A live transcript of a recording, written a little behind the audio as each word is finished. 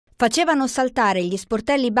Facevano saltare gli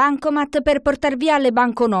sportelli bancomat per portar via le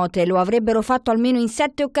banconote. Lo avrebbero fatto almeno in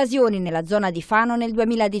 7 occasioni nella zona di Fano nel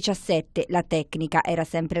 2017. La tecnica era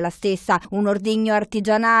sempre la stessa: un ordigno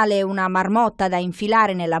artigianale, una marmotta da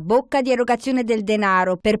infilare nella bocca di erogazione del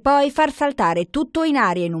denaro, per poi far saltare tutto in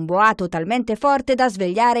aria in un boato talmente forte da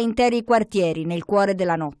svegliare interi quartieri nel cuore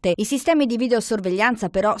della notte. I sistemi di videosorveglianza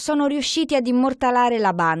però sono riusciti ad immortalare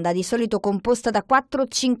la banda, di solito composta da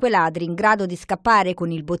 4-5 ladri in grado di scappare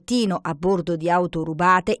con il bottino a bordo di auto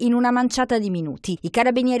rubate in una manciata di minuti. I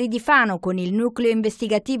Carabinieri di Fano, con il nucleo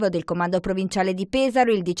investigativo del Comando Provinciale di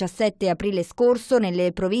Pesaro, il 17 aprile scorso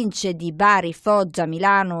nelle province di Bari, Foggia,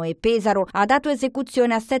 Milano e Pesaro, ha dato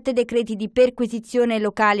esecuzione a 7 decreti di perquisizione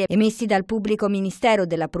locali emessi dal Pubblico Ministero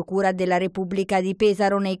della Procura della Repubblica di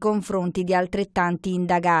Pesaro nei confronti di altrettanti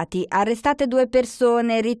indagati. Arrestate 2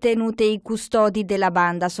 persone ritenute i custodi della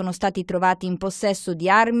banda. Sono stati trovati in possesso di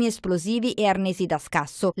armi, esplosivi e arnesi da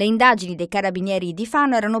scasso. Le indagini dei Carabinieri di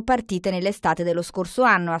Fano erano partite nell'estate dello scorso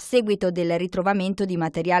anno a seguito del ritrovamento di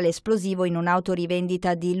materiale esplosivo in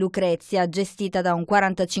un'autorivendita di Lucrezia gestita da un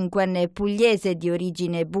 45enne pugliese di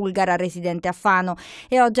origine bulgara residente a Fano,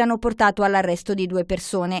 e oggi hanno portato all'arresto di 2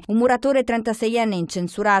 persone: un muratore 36enne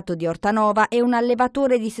incensurato di Ortanova e un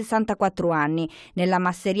allevatore di 64 anni. Nella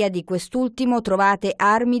masseria di quest'ultimo trovate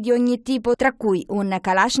armi di ogni tipo, tra cui un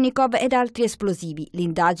Kalashnikov ed altri esplosivi.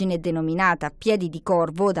 L'indagine, denominata Piedi di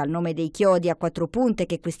Corvo, dal nome dei chiodi a 4 punte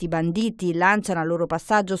che questi banditi lanciano al loro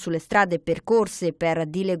passaggio sulle strade percorse per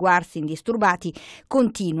dileguarsi indisturbati,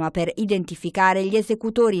 continua per identificare gli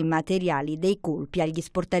esecutori materiali dei colpi agli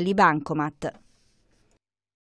sportelli bancomat.